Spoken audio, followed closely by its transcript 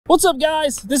What's up,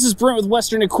 guys? This is Brent with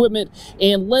Western Equipment,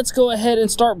 and let's go ahead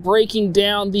and start breaking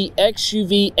down the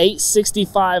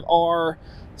XUV865R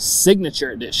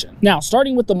Signature Edition. Now,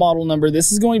 starting with the model number,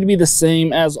 this is going to be the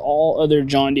same as all other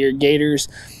John Deere Gators.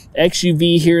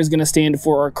 XUV here is going to stand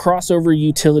for our crossover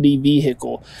utility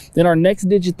vehicle. Then our next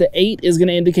digit, the 8, is going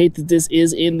to indicate that this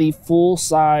is in the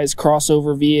full-size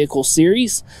crossover vehicle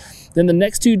series. Then the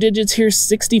next two digits here,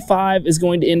 65, is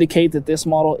going to indicate that this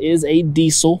model is a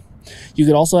diesel. You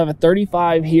could also have a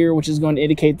 35 here, which is going to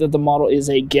indicate that the model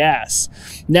is a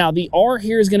gas. Now, the R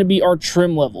here is going to be our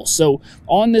trim level. So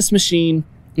on this machine,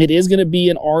 it is going to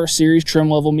be an R series trim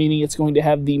level, meaning it's going to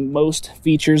have the most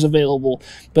features available.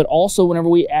 But also, whenever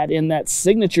we add in that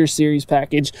Signature series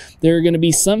package, there are going to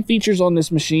be some features on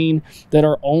this machine that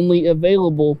are only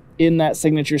available in that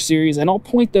Signature series, and I'll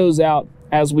point those out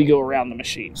as we go around the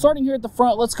machine. Starting here at the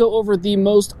front, let's go over the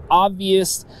most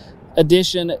obvious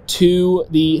addition to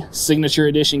the Signature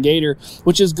Edition Gator,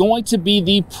 which is going to be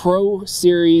the Pro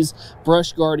Series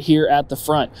brush guard here at the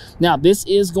front. Now, this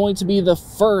is going to be the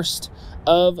first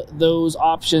of those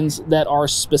options that are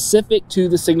specific to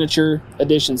the Signature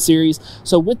Edition series.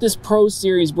 So with this Pro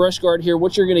Series brush guard here,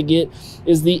 what you're going to get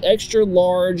is the extra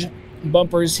large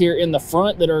bumpers here in the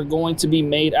front that are going to be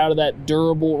made out of that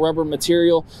durable rubber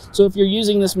material. So if you're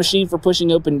using this machine for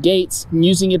pushing open gates,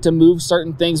 using it to move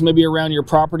certain things maybe around your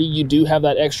property, you do have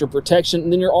that extra protection.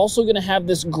 And then you're also going to have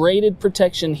this graded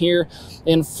protection here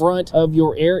in front of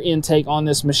your air intake on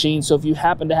this machine. So if you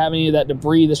happen to have any of that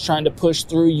debris that's trying to push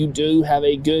through, you do have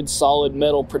a good solid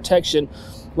metal protection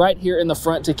right here in the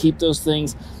front to keep those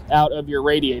things out of your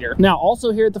radiator. Now,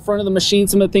 also here at the front of the machine,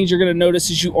 some of the things you're going to notice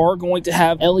is you are going to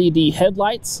have LED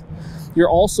headlights. You're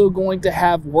also going to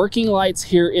have working lights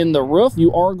here in the roof.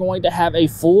 You are going to have a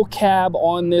full cab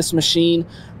on this machine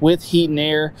with heat and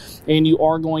air, and you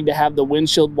are going to have the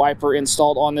windshield wiper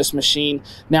installed on this machine.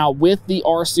 Now, with the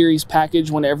R Series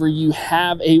package, whenever you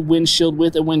have a windshield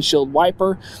with a windshield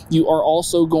wiper, you are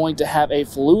also going to have a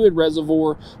fluid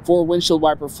reservoir for windshield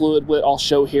wiper fluid, which I'll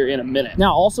show here in a minute.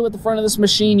 Now, also at the front of this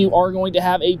machine, you are going to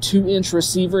have a 2-inch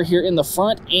receiver here in the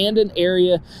front and an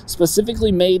area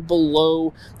specifically made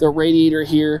below the radiator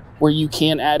here where you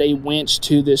can add a winch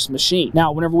to this machine.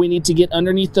 Now, whenever we need to get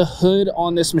underneath the hood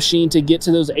on this machine to get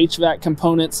to those HVAC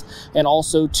components and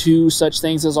also to such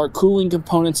things as our cooling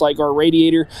components like our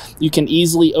radiator, you can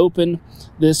easily open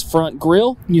this front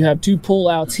grille. You have 2 pull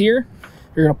outs here.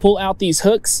 You're going to pull out these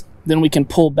hooks, then we can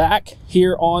pull back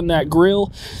here on that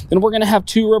grill. Then we're going to have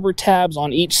 2 rubber tabs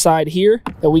on each side here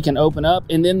that we can open up,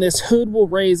 and then this hood will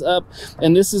raise up,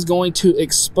 and this is going to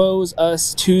expose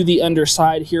us to the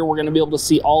underside here. We're going to be able to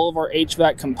see all of our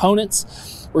HVAC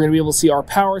components. We're going to be able to see our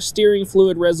power steering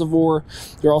fluid reservoir.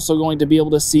 You're also going to be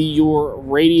able to see your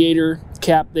radiator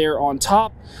cap there on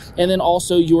top, and then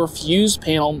also your fuse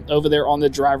panel over there on the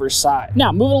driver's side.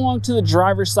 Now, moving along to the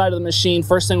driver's side of the machine,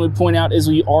 first thing we'd point out is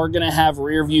we are going to have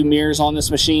rear view mirrors on this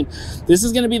machine. This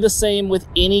is going to be the same with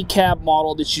any cab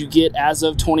model that you get as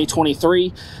of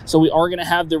 2023. So we are going to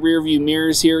have the rear view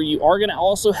mirrors here. You are going to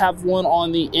also have one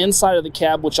on the inside of the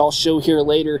cab, which I'll show here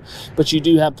later, but you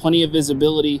do have plenty of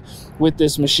visibility with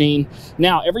this machine.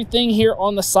 Now, everything here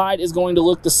on the side is going to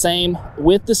look the same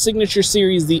with the Signature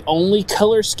series. The only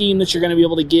color scheme that you're going to be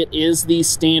able to get is the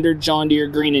standard John Deere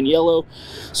green and yellow.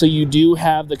 So you do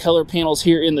have the color panels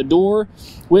here in the door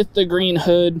with the green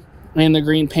hood and the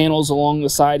green panels along the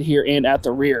side here and at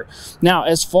the rear. Now,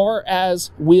 as far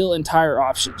as wheel and tire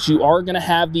options, you are going to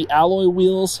have the alloy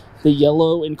wheels, the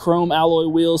yellow and chrome alloy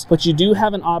wheels, but you do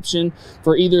have an option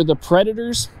for either the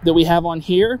Predators that we have on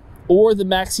here or the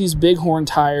Maxxis Bighorn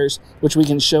tires, which we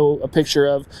can show a picture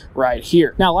of right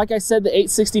here. Now, like I said, the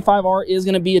 865R is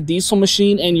going to be a diesel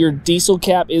machine, and your diesel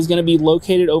cap is going to be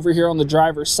located over here on the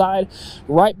driver's side,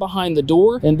 right behind the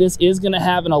door, and this is going to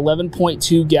have an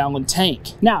 11.2 gallon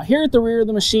tank. Now, here at the rear of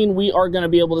the machine, we are going to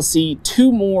be able to see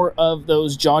 2 more of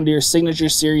those John Deere Signature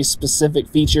Series specific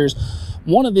features.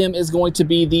 One of them is going to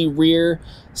be the rear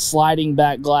sliding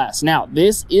back glass. Now,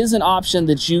 this is an option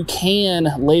that you can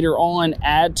later on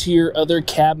add to your other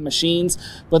cab machines,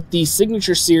 but the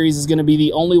Signature series is going to be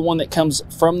the only one that comes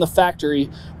from the factory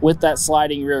with that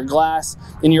sliding rear glass.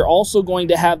 And you're also going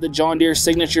to have the John Deere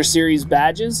Signature series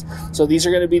badges. So these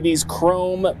are going to be these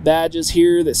chrome badges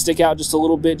here that stick out just a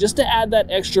little bit, just to add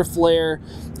that extra flair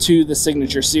to the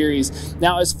Signature series.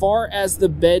 Now, as far as the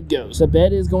bed goes, the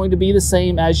bed is going to be the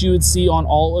same as you would see on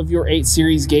all of your 8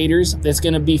 Series Gators. It's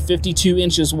going to be 52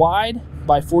 inches wide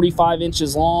by 45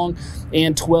 inches long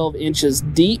and 12 inches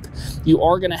deep. You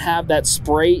are going to have that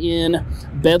spray-in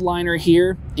bed liner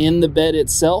here in the bed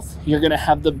itself. You're going to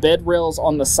have the bed rails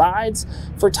on the sides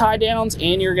for tie downs,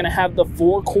 and you're going to have the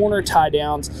 4 corner tie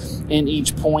downs in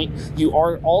each point. You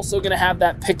are also going to have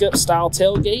that pickup style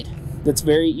tailgate that's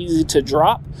very easy to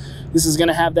drop. This is going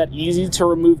to have that easy to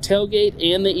remove tailgate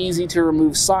and the easy to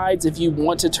remove sides if you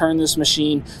want to turn this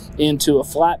machine into a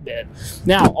flatbed.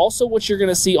 Now, also what you're going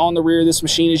to see on the rear of this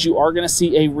machine is you are going to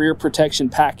see a rear protection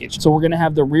package. So we're going to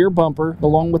have the rear bumper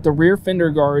along with the rear fender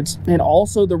guards and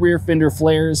also the rear fender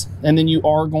flares. And then you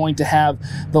are going to have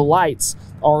the lights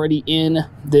already in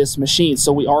this machine.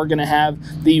 So we are going to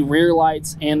have the rear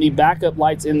lights and the backup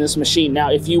lights in this machine.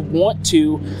 Now, if you want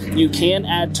to, you can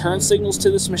add turn signals to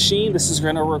this machine. This is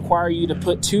going to require you to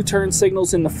put 2 turn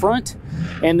signals in the front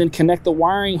and then connect the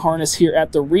wiring harness here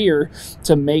at the rear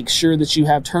to make sure that you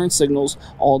have turn signals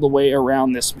all the way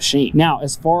around this machine. Now,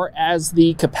 as far as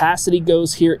the capacity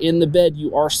goes here in the bed,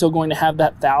 you are still going to have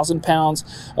that 1,000 pounds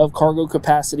of cargo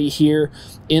capacity here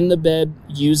in the bed,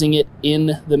 using it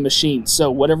in the machine.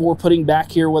 So whatever we're putting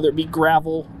back here, whether it be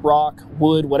gravel, rock,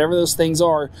 wood, whatever those things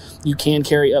are, you can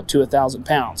carry up to 1,000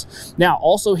 pounds. Now,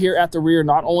 also here at the rear,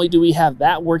 not only do we have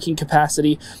that working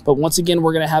capacity, but once again,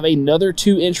 we're going to have another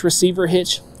 2-inch receiver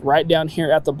hitch right down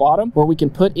here at the bottom where we can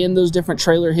put in those different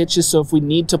trailer hitches. So if we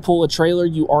need to pull a trailer,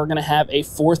 you are going to have a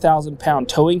 4,000 pound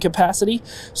towing capacity.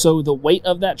 So the weight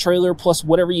of that trailer plus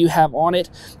whatever you have on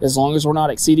it, as long as we're not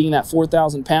exceeding that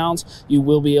 4,000 pounds, you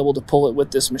will be able to pull it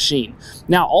with this machine.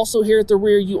 Now, also here at the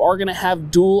rear, you are going to have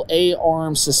dual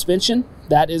A-arm suspension.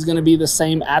 That is going to be the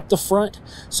same at the front.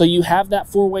 So you have that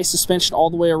 4-way suspension all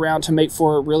the way around to make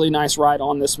for a really nice ride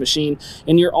on this machine.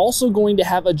 And you're also going to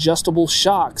have adjustable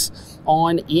shocks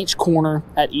on each corner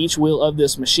at each wheel of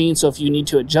this machine. So if you need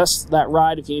to adjust that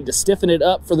ride, if you need to stiffen it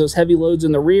up for those heavy loads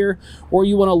in the rear, or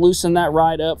you want to loosen that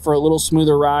ride up for a little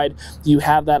smoother ride, you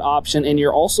have that option. And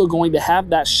you're also going to have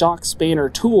that shock spanner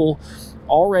tool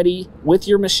already with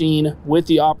your machine with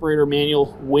the operator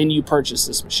manual when you purchase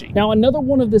this machine. Now, another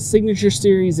one of the Signature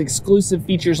Series exclusive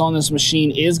features on this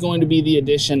machine is going to be the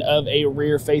addition of a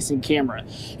rear facing camera,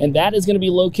 and that is going to be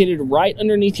located right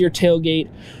underneath your tailgate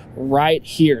right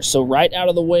here. So right out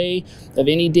of the way of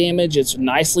any damage, it's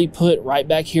nicely put right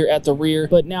back here at the rear.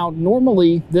 But now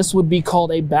normally this would be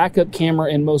called a backup camera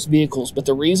in most vehicles, but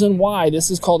the reason why this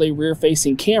is called a rear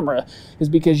facing camera is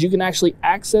because you can actually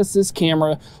access this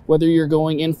camera whether you're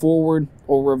going in forward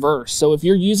or reverse. So if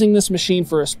you're using this machine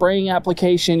for a spraying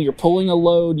application, you're pulling a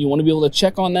load, you want to be able to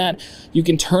check on that, you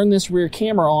can turn this rear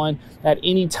camera on at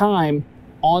any time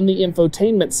on the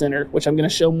infotainment center, which I'm going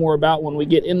to show more about when we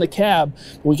get in the cab.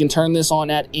 We can turn this on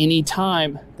at any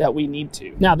time that we need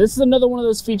to. Now, this is another one of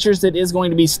those features that is going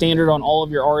to be standard on all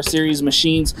of your R series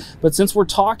machines, but since we're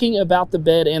talking about the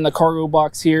bed and the cargo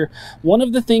box here, one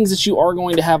of the things that you are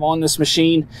going to have on this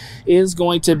machine is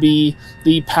going to be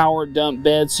the power dump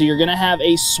bed. So you're going to have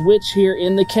a switch here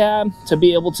in the cab to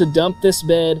be able to dump this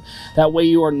bed. That way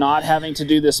you are not having to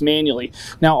do this manually.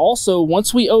 Now, also,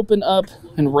 once we open up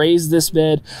and raise this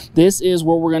bed, this is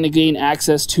where we're going to gain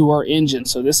access to our engine.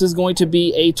 So this is going to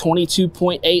be a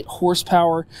 22.8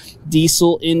 horsepower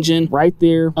diesel engine right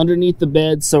there underneath the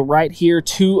bed. So right here,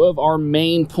 2 of our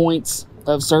main points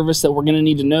of service that we're going to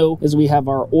need to know is we have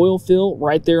our oil fill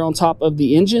right there on top of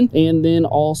the engine, and then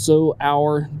also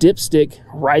our dipstick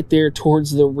right there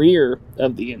towards the rear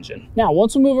of the engine. Now,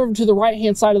 once we move over to the right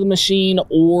hand side of the machine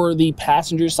or the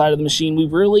passenger side of the machine, we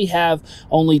really have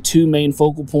only 2 main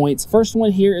focal points. First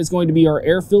one here is going to be our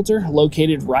air filter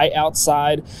located right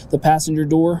outside the passenger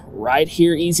door, right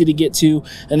here, easy to get to.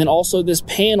 And then also this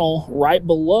panel right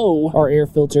below our air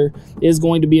filter is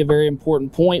going to be a very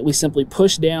important point. We simply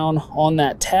push down on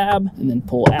that tab and then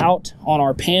pull out on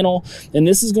our panel, and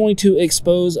this is going to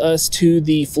expose us to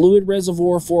the fluid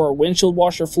reservoir for our windshield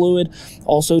washer fluid,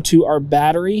 also to our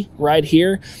battery right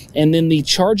here, and then the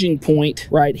charging point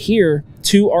right here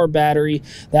to our battery.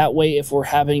 That way, if we're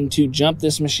having to jump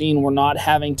this machine, we're not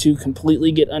having to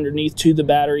completely get underneath to the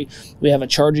battery. We have a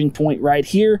charging point right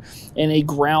here and a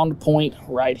ground point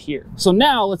right here. So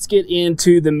now let's get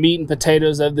into the meat and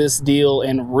potatoes of this deal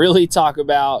and really talk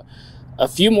about a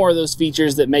few more of those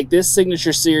features that make this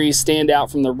Signature Series stand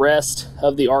out from the rest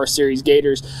of the R Series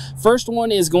Gators. First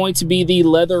one is going to be the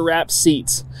leather wrapped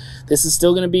seats. This is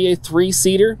still going to be a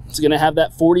 3-seater. It's going to have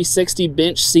that 40/60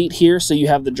 bench seat here, so you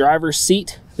have the driver's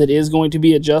seat that is going to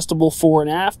be adjustable fore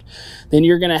and aft. Then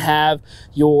you're going to have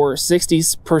your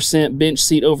 60% bench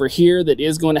seat over here that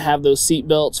is going to have those seat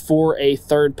belts for a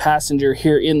third passenger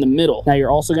here in the middle. Now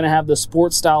you're also going to have the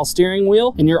sports style steering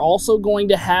wheel, and you're also going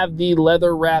to have the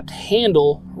leather wrapped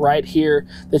handle right here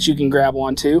that you can grab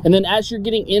onto. And then as you're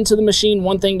getting into the machine,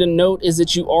 one thing to note is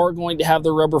that you are going to have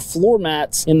the rubber floor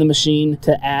mats in the machine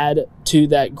to add to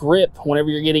that grip whenever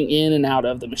you're getting in and out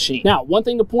of the machine. Now, one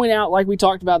thing to point out, like we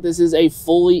talked about, this is a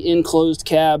fully enclosed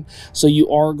cab, so you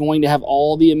are going to have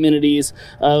all the amenities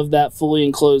of that fully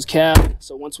enclosed cab.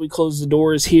 So once we close the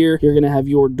doors here, you're going to have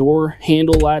your door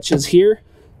handle latches here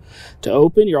to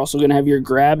open. You're also going to have your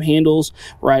grab handles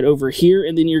right over here,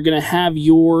 and then you're going to have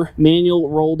your manual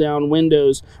roll down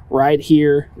windows right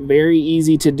here. Very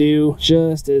easy to do,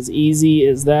 just as easy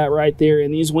as that right there.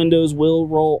 And these windows will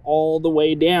roll all the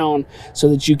way down so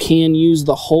that you can use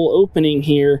the whole opening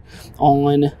here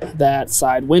on that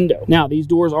side window. Now these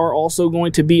doors are also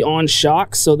going to be on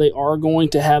shocks, so they are going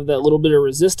to have that little bit of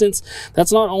resistance.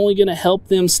 That's not only going to help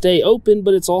them stay open,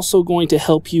 but it's also going to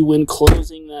help you when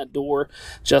closing that door,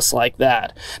 just like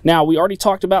that. Now, we already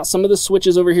talked about some of the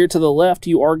switches over here to the left.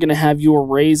 You are going to have your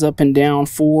raise up and down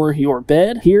for your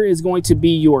bed. Here is going to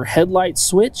be your headlight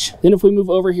switch. Then if we move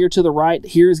over here to the right,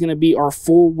 here is going to be our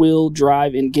four-wheel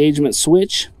drive engagement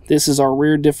switch. This is our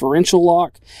rear differential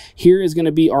lock. Here is going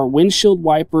to be our windshield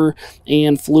wiper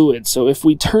and fluid. So if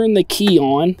we turn the key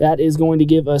on, that is going to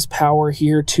give us power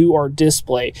here to our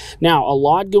display. Now, a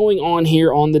lot going on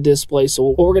here on the display. So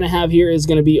what we're going to have here is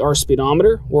going to be our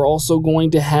speedometer. We're also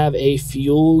going to have a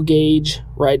fuel gauge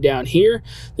right down here.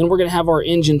 Then we're going to have our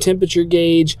engine temperature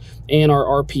gauge and our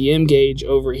RPM gauge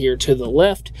over here to the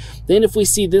left. Then if we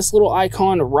see this little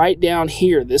icon right down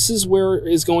here, this is where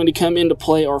is going to come into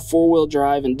play our four-wheel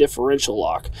drive and differential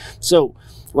lock. So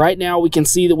right now we can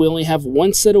see that we only have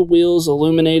one set of wheels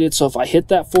illuminated. So if I hit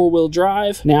that four-wheel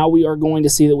drive, now we are going to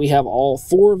see that we have all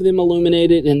four of them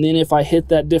illuminated. And then if I hit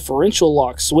that differential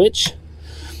lock switch,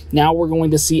 now we're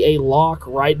going to see a lock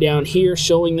right down here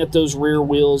showing that those rear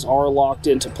wheels are locked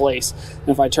into place. And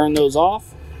if I turn those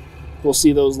off, we'll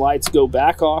see those lights go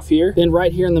back off here. Then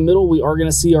right here in the middle, we are going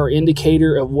to see our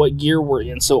indicator of what gear we're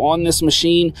in. So on this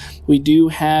machine, we do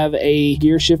have a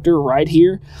gear shifter right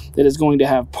here that is going to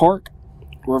have park,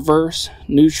 reverse,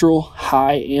 neutral,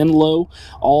 high, and low,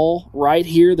 all right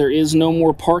here. There is no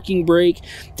more parking brake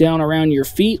down around your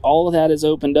feet. All of that is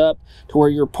opened up to where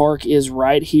your park is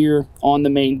right here on the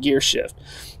main gear shift.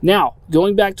 Now,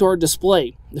 going back to our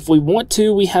display, if we want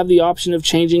to, we have the option of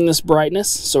changing this brightness.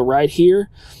 So right here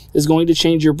is going to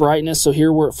change your brightness. So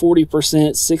here we're at 40%,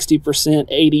 60%,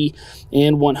 80,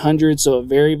 and 100. So a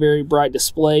very, very bright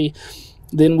display.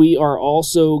 Then we are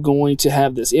also going to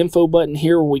have this info button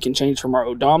here where we can change from our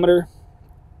odometer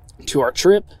to our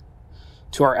trip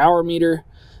to our hour meter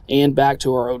and back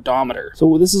to our odometer.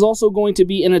 So this is also going to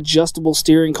be an adjustable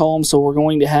steering column. So we're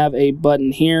going to have a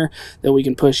button here that we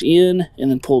can push in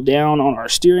and then pull down on our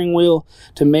steering wheel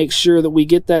to make sure that we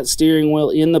get that steering wheel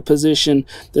in the position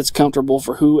that's comfortable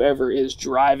for whoever is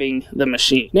driving the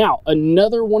machine. Now,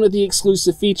 another one of the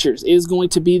exclusive features is going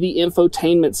to be the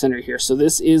infotainment center here. So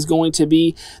this is going to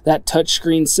be that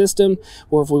touchscreen system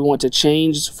where if we want to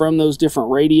change from those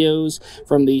different radios,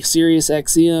 from the Sirius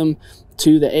XM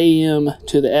to the AM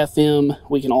to the FM,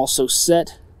 we can also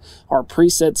set our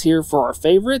presets here for our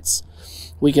favorites.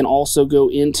 We can also go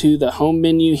into the home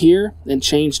menu here and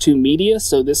change to media.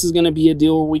 So this is going to be a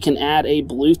deal where we can add a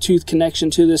Bluetooth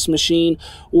connection to this machine,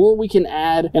 or we can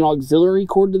add an auxiliary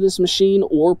cord to this machine,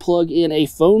 or plug in a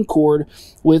phone cord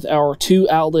with our two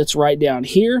outlets right down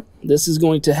here. This is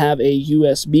going to have a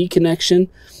USB connection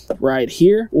right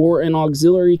here, or an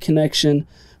auxiliary connection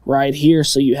right here.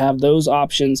 So you have those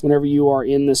options whenever you are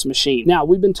in this machine. Now,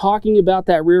 we've been talking about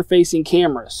that rear facing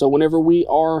camera. So whenever we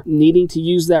are needing to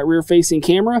use that rear facing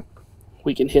camera,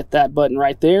 we can hit that button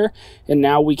right there, and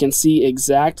now we can see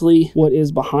exactly what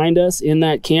is behind us in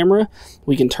that camera.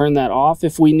 We can turn that off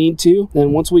if we need to.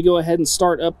 Then once we go ahead and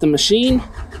start up the machine,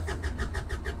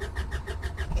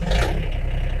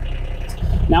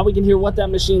 now we can hear what that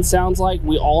machine sounds like.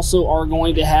 We also are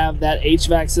going to have that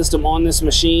HVAC system on this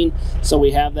machine. So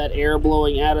we have that air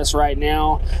blowing at us right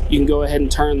now. You can go ahead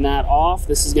and turn that off.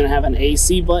 This is going to have an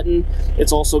AC button.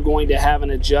 It's also going to have an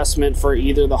adjustment for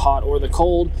either the hot or the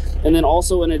cold, and then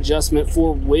also an adjustment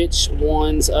for which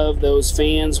ones of those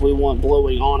fans we want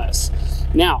blowing on us.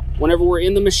 Now, whenever we're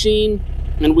in the machine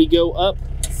and we go up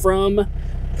from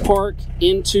park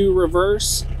into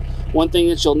reverse, one thing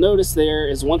that you'll notice there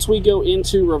is once we go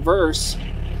into reverse,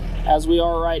 as we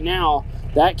are right now,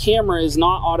 that camera is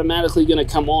not automatically going to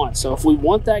come on. So if we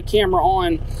want that camera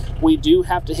on, we do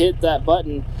have to hit that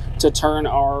button to turn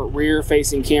our rear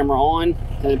facing camera on,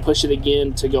 and then push it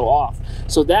again to go off.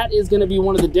 So that is going to be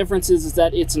one of the differences, is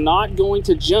that it's not going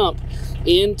to jump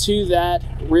into that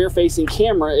rear facing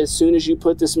camera as soon as you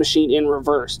put this machine in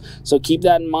reverse. So keep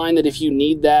that in mind, that if you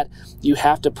need that, you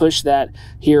have to push that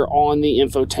here on the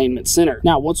infotainment center.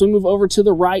 Now, once we move over to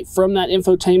the right from that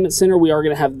infotainment center, we are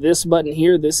going to have this button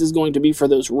here. This is going to be for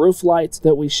those roof lights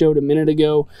that we showed a minute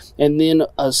ago. And then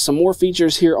some more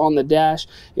features here on the dash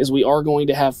is we are going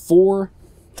to have 4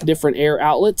 different air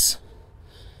outlets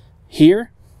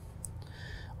here,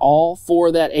 all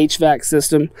for that HVAC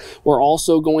system. We're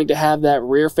also going to have that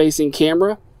rear facing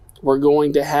camera. We're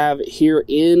going to have here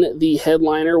in the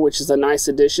headliner, which is a nice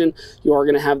addition, you are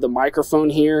going to have the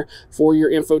microphone here for your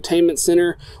infotainment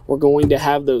center. We're going to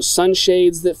have those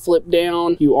sunshades that flip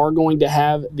down. You are going to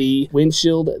have the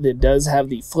windshield that does have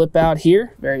the flip out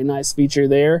here. Very nice feature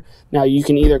there. Now you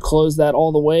can either close that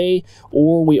all the way,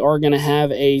 or we are going to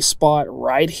have a spot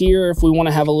right here if we want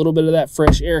to have a little bit of that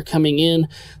fresh air coming in,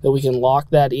 that we can lock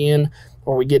that in,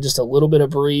 or we get just a little bit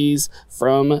of breeze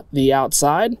from the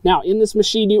outside. Now, in this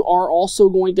machine, you are also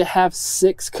going to have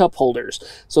 6 cup holders.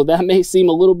 So that may seem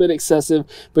a little bit excessive,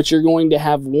 but you're going to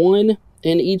have 1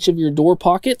 in each of your door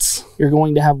pockets. You're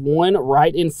going to have 1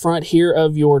 right in front here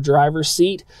of your driver's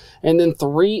seat, and then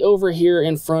 3 over here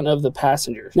in front of the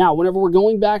passengers. Now, whenever we're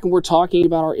going back and we're talking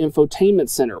about our infotainment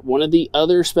center, one of the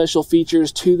other special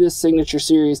features to this Signature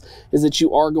Series is that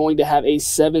you are going to have a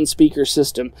 7-speaker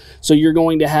system. So you're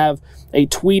going to have a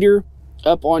tweeter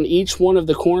up on each one of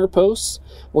the corner posts.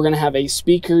 We're going to have a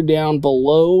speaker down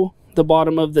below the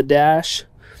bottom of the dash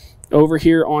over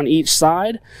here on each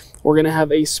side. We're going to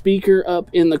have a speaker up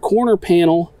in the corner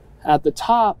panel at the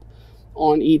top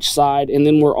on each side, and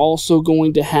then we're also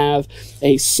going to have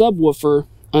a subwoofer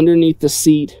underneath the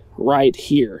seat right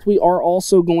here. We are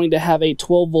also going to have a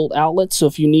 12-volt outlet, so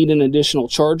if you need an additional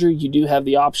charger, you do have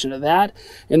the option of that.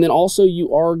 And then also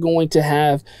you are going to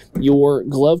have your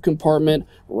glove compartment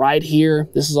right here.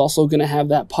 This is also going to have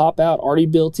that pop out already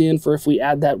built in for if we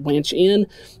add that winch in.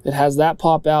 It has that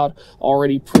pop out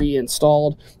already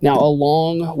pre-installed. Now,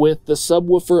 along with the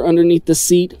subwoofer underneath the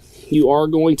seat, you are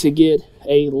going to get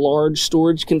a large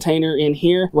storage container in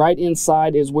here. Right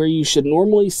inside is where you should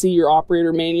normally see your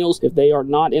operator manuals. If they are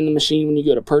not in the machine when you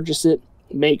go to purchase it,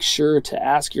 make sure to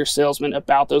ask your salesman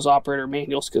about those operator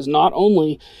manuals, because not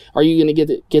only are you going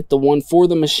to get the one for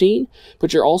the machine,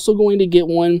 but you're also going to get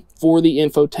one for the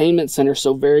infotainment center.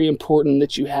 So very important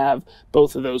that you have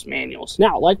both of those manuals.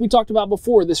 Now, like we talked about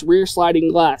before, this rear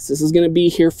sliding glass, this is going to be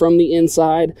here from the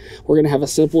inside. We're going to have a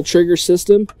simple trigger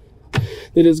system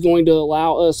that is going to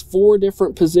allow us 4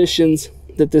 different positions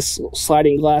that this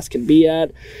sliding glass can be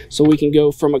at. So we can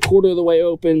go from 1/4 of the way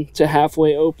open to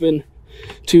halfway open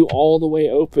to all the way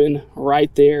open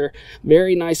right there.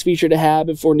 Very nice feature to have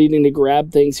if we're needing to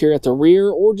grab things here at the rear,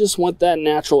 or just want that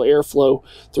natural airflow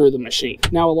through the machine.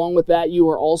 Now, along with that, you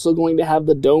are also going to have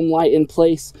the dome light in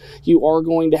place. You are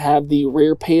going to have the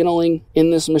rear paneling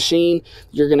in this machine.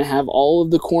 You're going to have all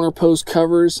of the corner post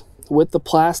covers with the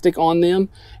plastic on them,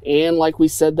 and like we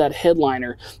said, that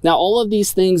headliner. Now, all of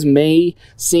these things may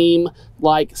seem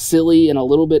like silly and a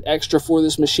little bit extra for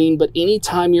this machine, but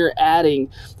anytime you're adding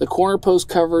the corner post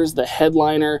covers, the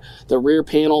headliner, the rear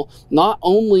panel, not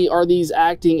only are these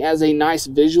acting as a nice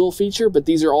visual feature, but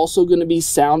these are also going to be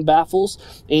sound baffles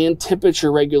and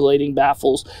temperature regulating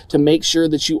baffles to make sure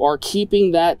that you are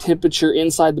keeping that temperature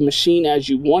inside the machine as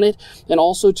you want it, and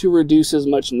also to reduce as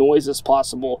much noise as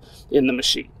possible in the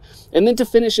machine. And then to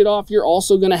finish it off, you're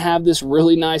also going to have this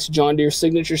really nice John Deere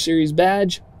Signature Series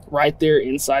badge right there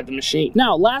inside the machine.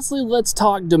 Now, lastly, let's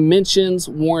talk dimensions,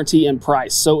 warranty, and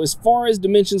price. So as far as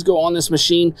dimensions go on this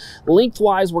machine,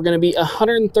 lengthwise, we're going to be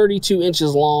 132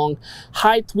 inches long.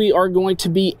 Height, we are going to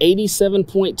be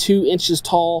 87.2 inches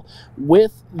tall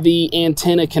with the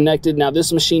antenna connected. Now,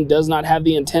 this machine does not have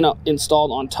the antenna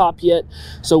installed on top yet.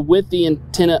 So with the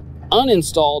antenna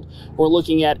uninstalled, we're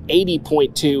looking at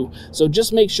 80.2. So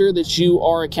just make sure that you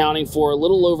are accounting for a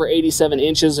little over 87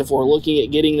 inches if we're looking at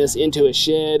getting this into a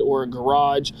shed or a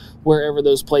garage, wherever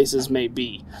those places may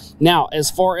be. Now,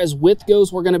 as far as width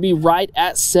goes, we're going to be right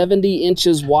at 70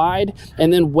 inches wide,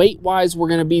 and then weight-wise, we're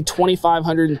going to be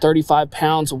 2,535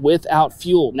 pounds without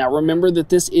fuel. Now, remember that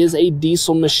this is a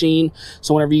diesel machine,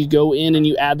 so whenever you go in and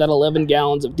you add that 11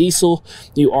 gallons of diesel,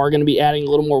 you are going to be adding a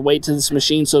little more weight to this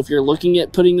machine. So if you're looking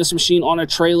at putting this machine machine on a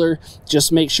trailer,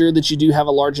 just make sure that you do have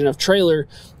a large enough trailer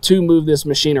to move this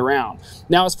machine around.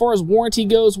 Now, as far as warranty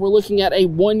goes, we're looking at a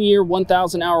 1 year,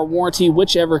 1,000 hour warranty,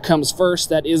 whichever comes first.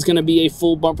 That is going to be a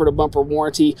full bumper to bumper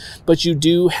warranty, but you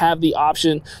do have the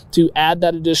option to add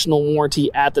that additional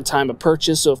warranty at the time of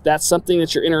purchase. So if that's something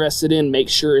that you're interested in, make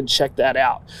sure and check that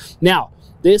out. Now,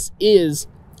 this is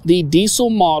the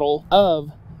diesel model of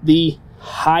the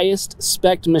highest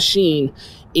spec machine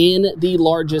in the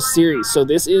largest series. So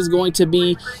this is going to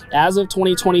be, as of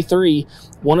 2023,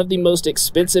 one of the most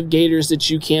expensive Gators that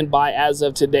you can buy as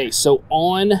of today. So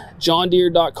on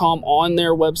johndeere.com, on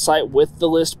their website with the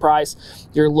list price,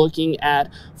 you're looking at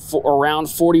around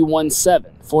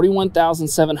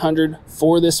 $41,700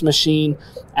 for this machine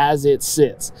as it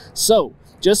sits. So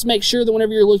just make sure that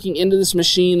whenever you're looking into this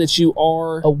machine that you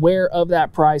are aware of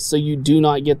that price so you do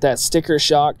not get that sticker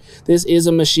shock. This is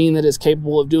a machine that is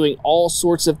capable of doing all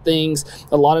sorts of things.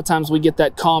 A lot of times we get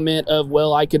that comment of,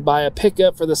 well, I could buy a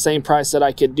pickup for the same price that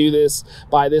I could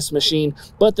buy this machine.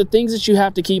 But the things that you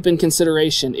have to keep in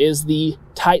consideration is the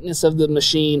tightness of the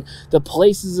machine, the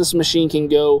places this machine can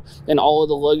go, and all of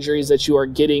the luxuries that you are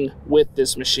getting with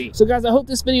this machine. So guys, I hope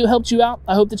this video helped you out.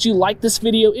 I hope that you liked this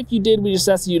video. If you did, we just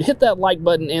ask that you'd hit that like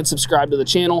button and subscribe to the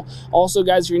channel. Also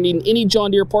guys, if you're needing any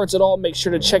John Deere parts at all, make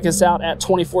sure to check us out at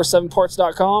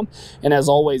 247parts.com. And as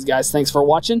always guys, thanks for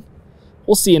watching.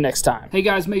 We'll see you next time. Hey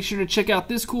guys, make sure to check out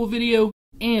this cool video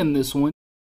and this one.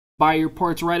 Buy your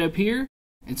parts right up here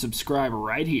and subscribe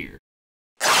right here.